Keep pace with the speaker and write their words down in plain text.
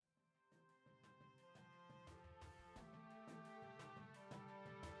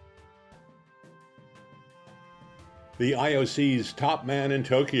the IOC's top man in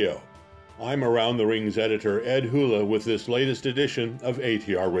Tokyo. I'm Around the Rings editor Ed Hula with this latest edition of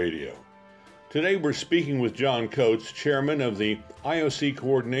ATR Radio. Today we're speaking with John Coates, chairman of the IOC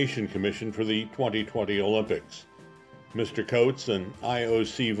Coordination Commission for the 2020 Olympics. Mr. Coates, an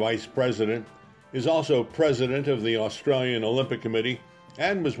IOC vice president, is also president of the Australian Olympic Committee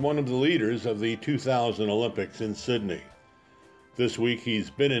and was one of the leaders of the 2000 Olympics in Sydney. This week he's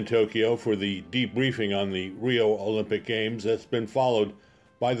been in Tokyo for the debriefing on the Rio Olympic Games that's been followed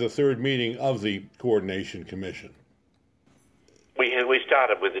by the third meeting of the Coordination Commission. We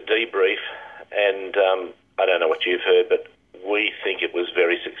started with a debrief, and I don't know what you've heard, but we think it was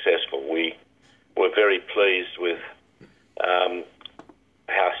very successful. We were very pleased with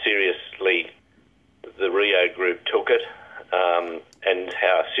how seriously the Rio group took it and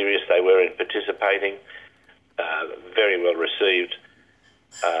how serious they were in participating. Very well received,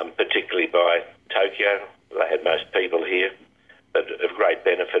 particularly by Tokyo. They had most people here, but of great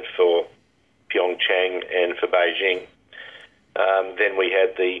benefit for Pyeongchang and for Beijing. Then we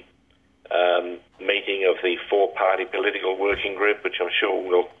had the meeting of the four-party political working group, which I'm sure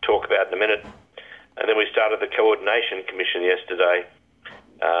we'll talk about in a minute. And then we started the Coordination Commission yesterday,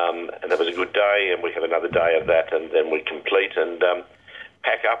 and that was a good day, and we have another day of that, and then we complete and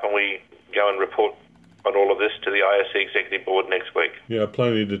pack up, and we go and report on all of this to the IOC Executive Board next week. Yeah,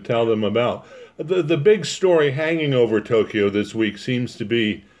 plenty to tell them about. The big story hanging over Tokyo this week seems to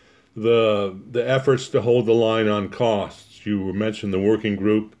be the efforts to hold the line on costs. You mentioned the working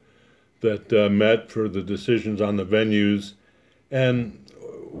group that met for the decisions on the venues. And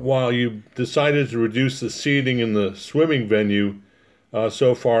while you decided to reduce the seating in the swimming venue,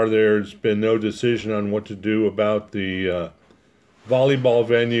 so far there's been no decision on what to do about the volleyball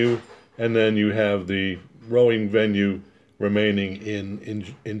venue, and then you have the rowing venue remaining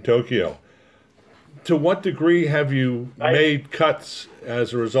in Tokyo. To what degree have you made cuts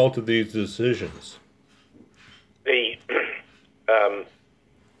as a result of these decisions?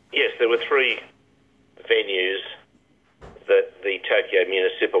 Yes, there were three venues that the Tokyo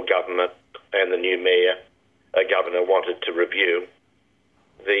municipal government and the new governor wanted to review.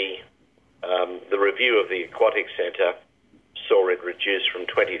 The review of the aquatic centre saw it reduced from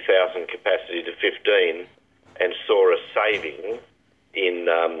 20,000 capacity to 15, and saw a saving in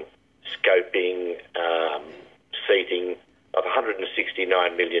scoping, seating of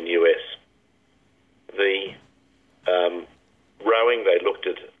 $169 million US. The rowing, they looked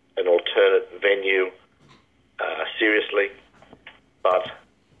at an alternate venue seriously, but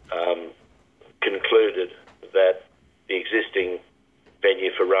concluded that the existing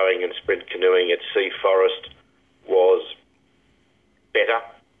venue for rowing and sprint canoeing at Sea Forest was better,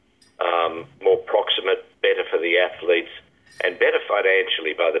 more proximate, better for the athletes, and better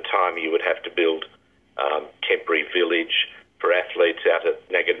financially by the time you would have to build temporary village for athletes out at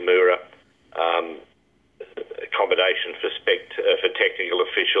Nagamura, accommodation for technical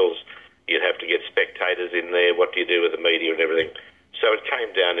officials. You'd have to get spectators in there. What do you do with the media and everything? So it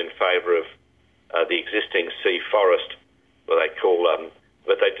came down in favour of the existing Sea Forest, what they call,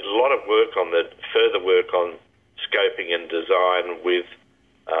 but they did a lot of work on further work on scoping and design with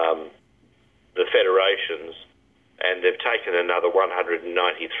the federations, and they've taken another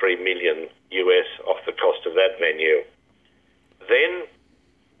 $193 million US off the cost of that venue. Then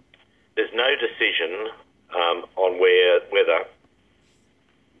there's no decision on whether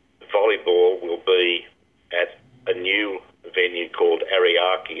volleyball will be at a new venue called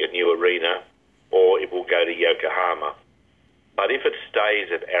Ariake, a new arena, or it will go to Yokohama. But if it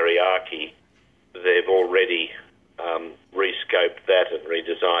stays at Ariake, they've already rescoped that and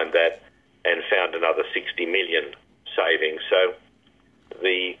redesigned that and found another 60 million savings. So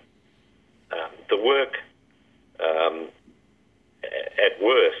the work, at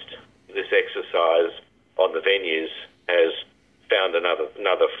worst, this exercise on the venues has found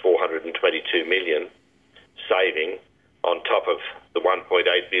another 422 million saving on top of the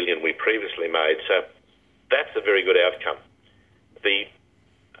 1.8 billion we previously made. So that's a very good outcome. The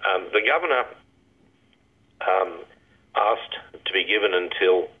governor asked to be given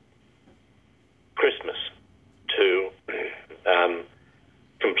until Christmas to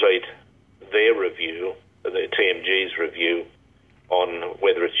complete their review, the TMG's review, on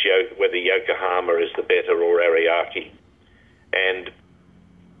whether Yokohama is the better or Ariake, and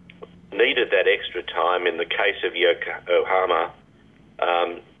needed that extra time in the case of Yokohama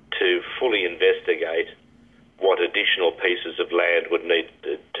to fully investigate what additional pieces of land would need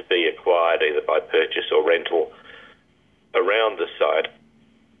to be acquired either by purchase or rental around the site,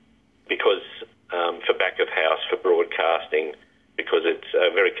 because for back of house, for broadcasting, because it's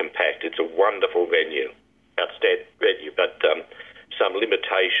very compact. It's a wonderful venue, outstanding venue.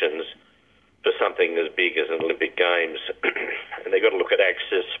 look at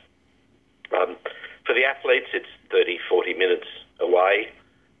access. For the athletes, it's 30, 40 minutes away.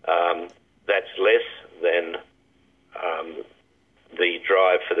 That's less than the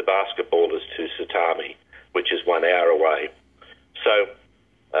drive for the basketballers to Satami, which is 1 hour away. So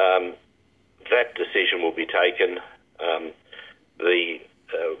that decision will be taken.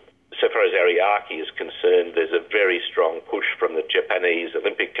 So far as Ariake is concerned, there's a very strong push from the Japanese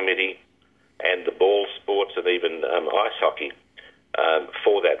Olympic Committee and the ball sports and even ice hockey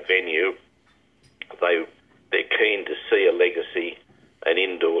for that venue. They're keen to see a legacy, an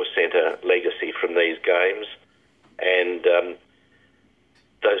indoor centre legacy from these games, and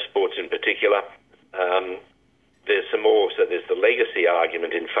those sports in particular. There's some more, so there's the legacy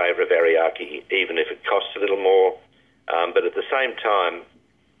argument in favour of Ariake, even if it costs a little more. But at the same time,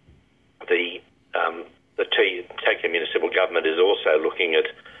 the Tokyo Municipal Government is also looking at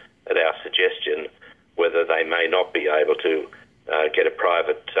our suggestion whether they may not be able to get a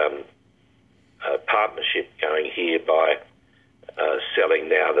private partnership going here by selling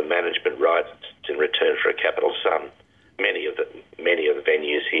now the management rights in return for a capital sum. Many of the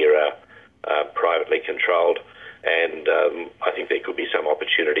venues here are privately controlled, and I think there could be some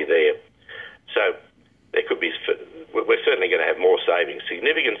opportunity there. So there could be. We're certainly going to have more savings,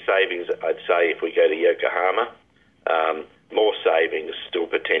 significant savings, I'd say, if we go to Yokohama. More savings still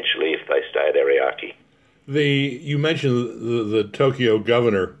potentially if they stay at Ariake. You mentioned the Tokyo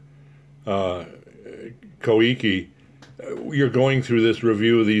governor, Koike. You're going through this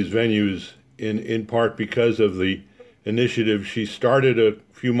review of these venues in part because of the initiative she started a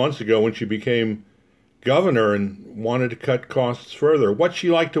few months ago when she became governor and wanted to cut costs further. What's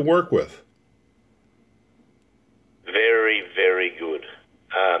she like to work with? Very, very good.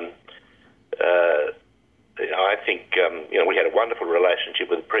 I think we had a wonderful relationship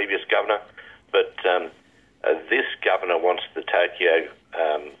with the previous governor, but this governor wants the Tokyo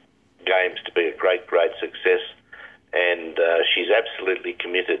Games to be a great, great success, and she's absolutely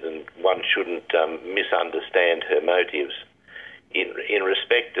committed, and one shouldn't misunderstand her motives. In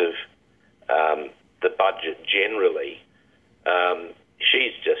respect of the budget generally,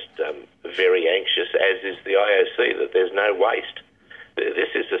 she's just very anxious, as is the IOC, that there's no waste.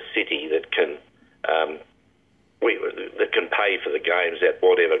 This is a city that can pay for the games at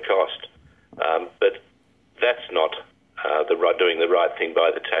whatever cost, but that's not doing the right thing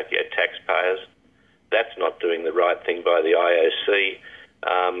by the Tokyo taxpayers. That's not doing the right thing by the IOC.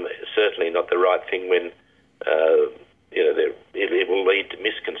 Certainly not the right thing when it will lead to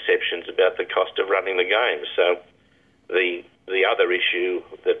misconceptions about the cost of running the games. So the other issue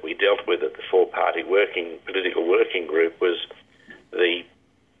that we dealt with at the four-party political working group was the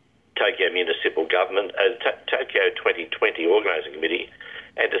Tokyo Municipal Government, Tokyo 2020 Organising Committee,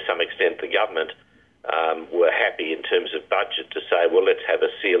 and to some extent the government were happy in terms of budget to say, well, let's have a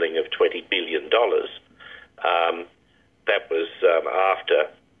ceiling of $20 billion. That was after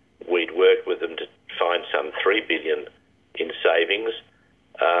we'd worked with them to find some $3 billion in savings.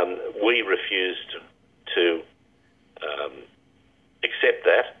 We refused to accept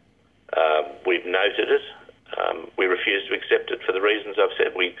that. We've noted it. We refuse to accept it for the reasons I've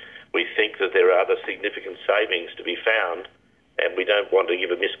said. We think that there are other significant savings to be found, and we don't want to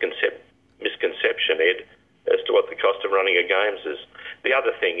give a misconception, Ed, as to what the cost of running a games is. The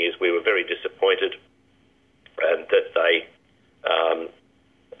other thing is we were very disappointed that they,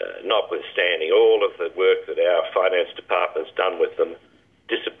 notwithstanding all of the work that our finance department's done with them,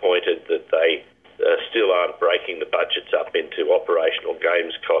 disappointed that they still aren't breaking the budgets up into operational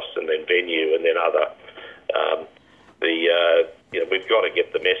games costs and then venue and then other. We've got to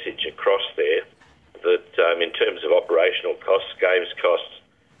get the message across there that in terms of operational costs, games costs,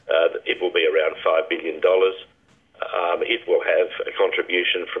 it will be around $5 billion. It will have a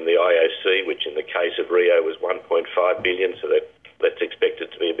contribution from the IOC, which in the case of Rio was $1.5 billion, so let's expect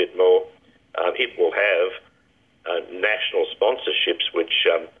it to be a bit more. It will have national sponsorships, which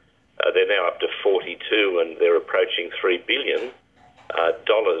they're now up to 42, and they're approaching $3 billion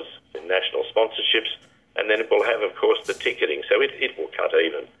in national sponsorships. And then it will have, of course, the ticketing, so it will cut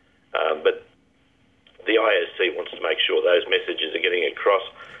even. But the IOC wants to make sure those messages are getting across.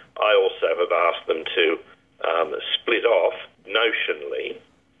 I also have asked them to split off, notionally,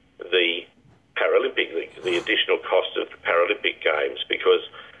 the the additional cost of the Paralympic Games, because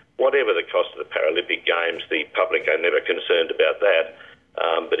whatever the cost of the Paralympic Games, the public are never concerned about that.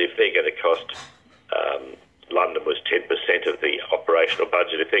 But if they're going to cost, London was 10% of the operational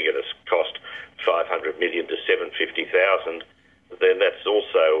budget, if they're going to cost $500 million to $750,000, then that's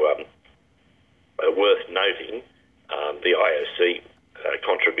also worth noting. The IOC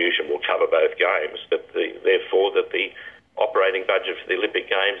contribution will cover both games, but therefore that the operating budget for the Olympic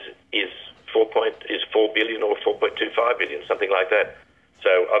Games is 4 billion or 4.25 billion, something like that. So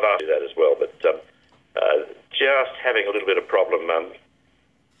I've asked you that as well, but just having a little bit of problem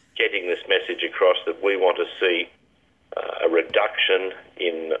getting this message across that we want to see a reduction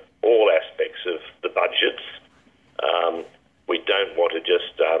in all aspects of the budgets. We don't want to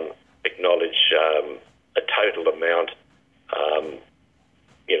just acknowledge a total amount,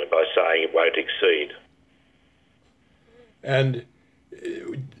 by saying it won't exceed. And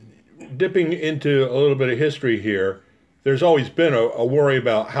dipping into a little bit of history here, there's always been a worry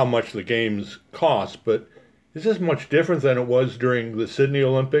about how much the games cost, but is this much different than it was during the Sydney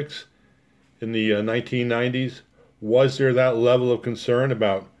Olympics in the 1990s? Was there that level of concern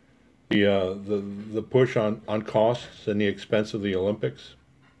about the push on costs and the expense of the Olympics?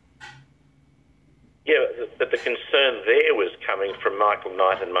 Yeah, but the concern there was coming from Michael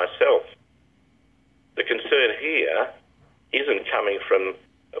Knight and myself. The concern here isn't coming from,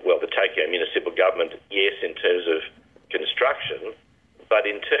 the Tokyo municipal government, yes, in terms of construction, but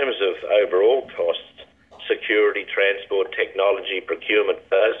in terms of overall costs, security, transport, technology, procurement,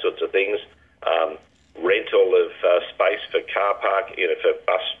 those sorts of things, rental of space for car park, for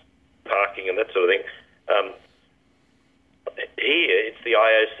bus parking and that sort of thing. Here, it's the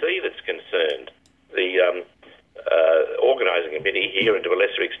IOC that's concerned. The organising committee here, and to a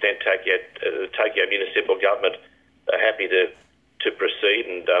lesser extent, Tokyo municipal government, are happy to proceed,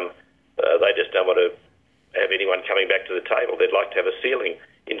 and they just don't want to have anyone coming back to the table. They'd like to have a ceiling.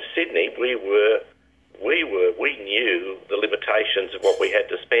 In Sydney, we knew the limitations of what we had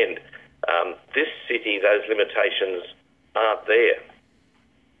to spend. This city, those limitations aren't there.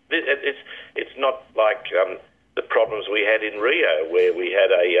 It's not like the problems we had in Rio, where we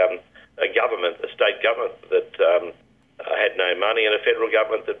had a state government that had no money, and a federal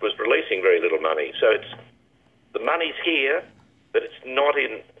government that was releasing very little money. So the money's here, but it's not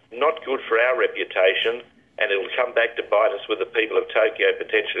good for our reputation, and it'll come back to bite us with the people of Tokyo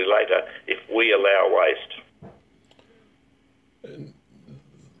potentially later if we allow waste.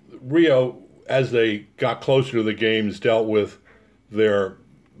 Rio, as they got closer to the games, dealt with their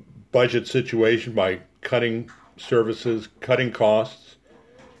budget situation by cutting services, cutting costs,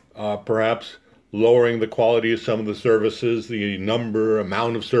 perhaps lowering the quality of some of the services, the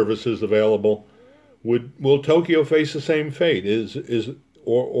amount of services available. Will Tokyo face the same fate?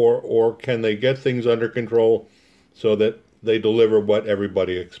 Or can they get things under control so that they deliver what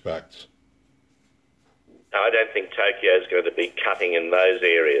everybody expects? I don't think Tokyo is going to be cutting in those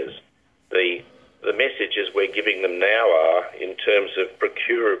areas. The messages we're giving them now are in terms of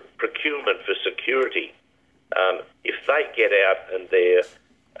procurement for security. If they get out and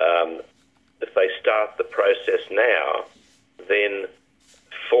if they start the process now, then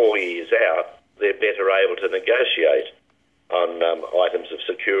 4 years out, they're better able to negotiate on items of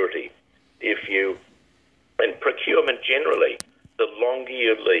security. And procurement generally, the longer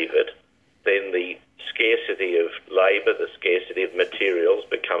you leave it, then the scarcity of labour, the scarcity of materials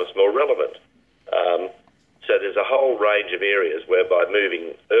becomes more relevant. So there's a whole range of areas whereby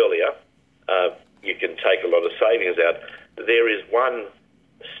moving earlier, you can take a lot of savings out. There is one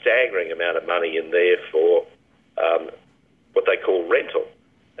staggering amount of money in there for what they call rental.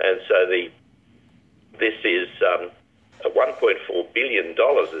 And so this is $1.4 billion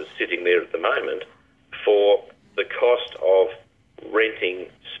is sitting there at the moment for the cost of renting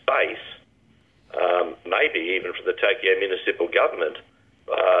space, maybe even from the Tokyo municipal government.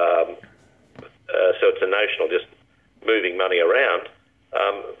 So it's a notional just moving money around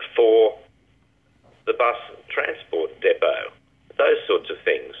for the bus transport depot, those sorts of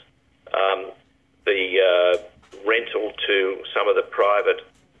things. The rental to some of the private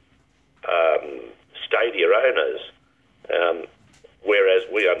stadia owners, whereas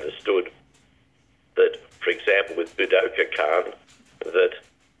we understood that, for example, with Budokan, that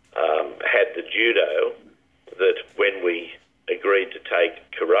had the judo, that when we agreed to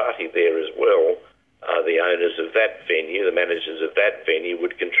take karate there as well, the owners of that venue, the managers of that venue,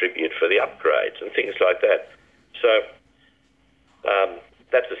 would contribute for the upgrades and things like that. So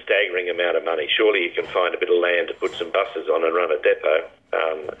that's a staggering amount of money. Surely you can find a bit of land to put some buses on and run a depot,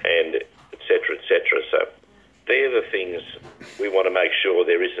 and et cetera, et cetera. So they're the things we want to make sure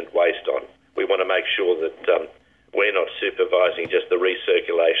there isn't waste on. We want to make sure that we're not supervising just the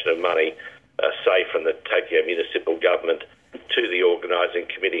recirculation of money, say from the Tokyo municipal government to the organising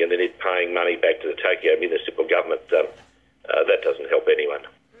committee, and then it paying money back to the Tokyo municipal government. That doesn't help anyone.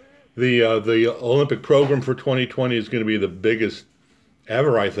 The Olympic program for 2020 is going to be the biggest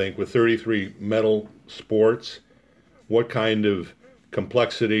ever, I think, with 33 medal sports. What kind of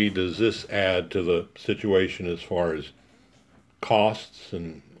complexity does this add to the situation as far as costs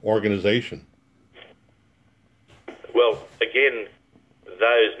and organization? Well, again,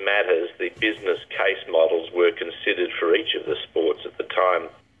 those matters, the business case models were considered for each of the sports at the time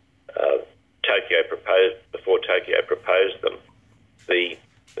before Tokyo proposed them.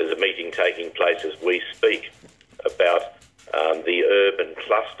 There's a meeting taking place as we speak about the urban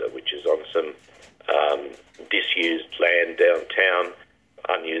cluster, which is on some disused land downtown,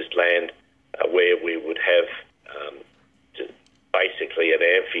 unused land, where we would have basically an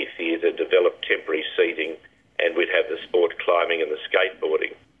amphitheatre, develop temporary seating, and we'd have the sport climbing and the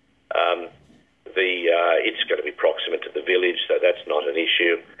skateboarding. It's going to be proximate to the village, so that's not an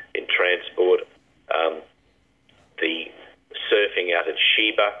issue in transport. The surfing out at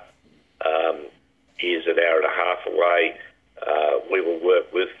Sheba is an hour and a half away. We will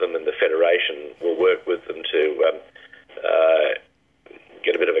work with them, and the Federation will work with them to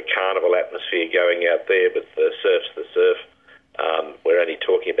get a bit of a carnival atmosphere going out there, but the surf's the surf. We're only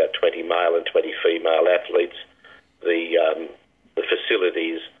talking about 20 male and 20 female athletes. The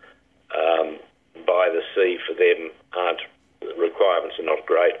facilities by the sea for them the requirements are not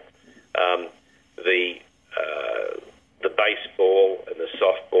great. The baseball and the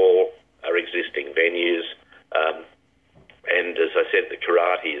softball are existing venues, and as I said, the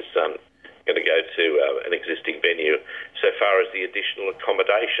karate is going to go to an existing venue. So far as the additional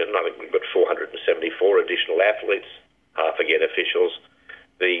accommodation, I think we've got 474 additional athletes, half again officials.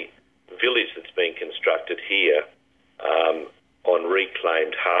 The village that's being constructed here on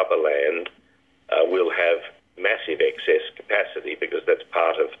reclaimed harbour land will have massive excess capacity, because that's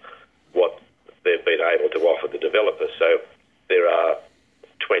part of what they've been able to offer the developer. So there are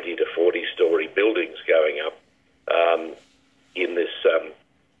 20 to 40-storey buildings going up in this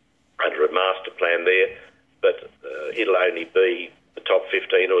under a master plan there, but it'll only be the top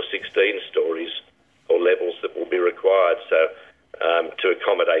 15 or 16 stories or levels that will be required. So to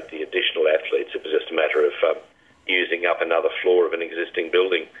accommodate the additional athletes, it was just a matter of using up another floor of an existing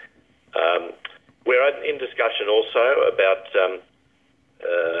building. We're in discussion also about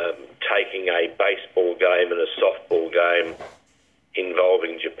taking a baseball game and a softball game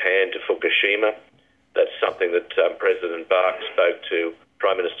involving Japan to Fukushima. That's something that President Bach spoke to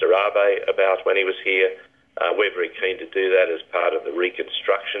Prime Minister Abe about when he was here. We're very keen to do that as part of the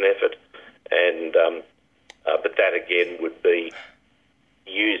reconstruction effort, and but that again would be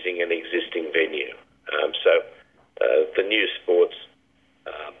using an existing venue. So the new sports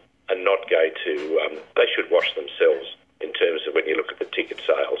are not going to, they should wash themselves in terms of when you look at the ticket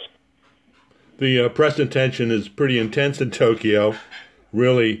sales. The press attention is pretty intense in Tokyo.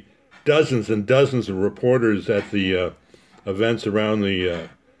 Really, dozens and dozens of reporters at the events around the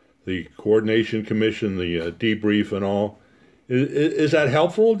Coordination Commission, the debrief and all. Is that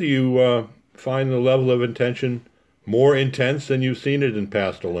helpful? Do you find the level of attention more intense than you've seen it in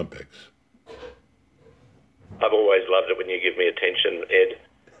past Olympics? I've always loved it when you give me attention, Ed,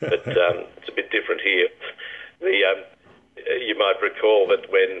 but it's a bit different here. You might recall that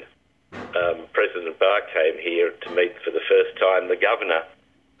when President Bach came here to meet for the first time the governor,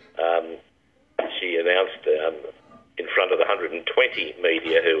 she announced in front of the 120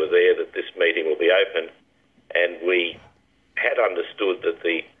 media who were there that this meeting will be open, and we had understood that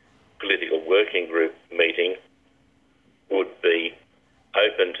the political working group meeting would be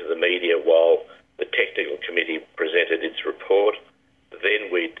open to the media while the technical committee presented its report.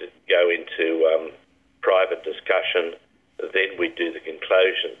 Then we'd go into private discussion. Then we'd do the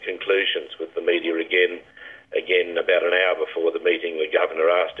conclusions with the media again. About an hour before the meeting, the governor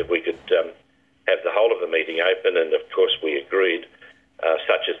asked if we could have the whole of the meeting open, and of course we agreed,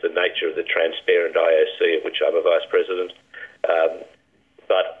 such as the nature of the transparent IOC, of which I'm a vice president.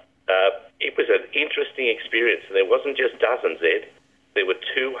 But it was an interesting experience, and there wasn't just dozens, Ed. There were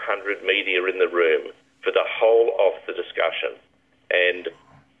 200 media in the room for the whole of the discussion, and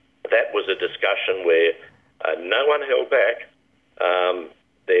that was a discussion where no one held back.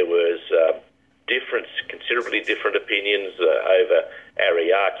 There was considerably different opinions over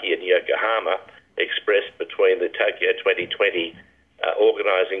Ariake and Yokohama expressed between the Tokyo 2020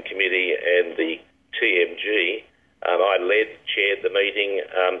 organising committee and the TMG. I chaired the meeting,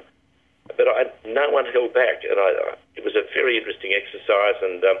 but no one held back, and it was a very interesting exercise,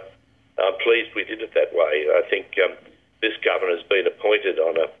 and I'm pleased we did it that way. I think this governor has been appointed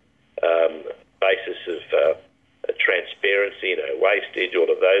on a basis of transparency, wastage,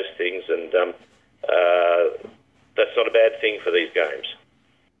 all of those things, and that's not a bad thing for these games.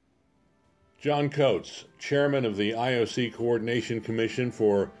 John Coates, Chairman of the IOC Coordination Commission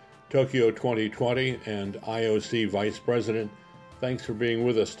for Tokyo 2020 and IOC Vice President, thanks for being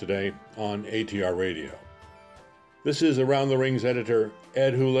with us today on ATR Radio. This is Around the Rings editor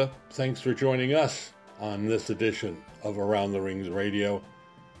Ed Hula. Thanks for joining us on this edition of Around the Rings Radio.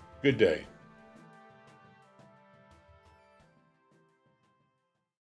 Good day.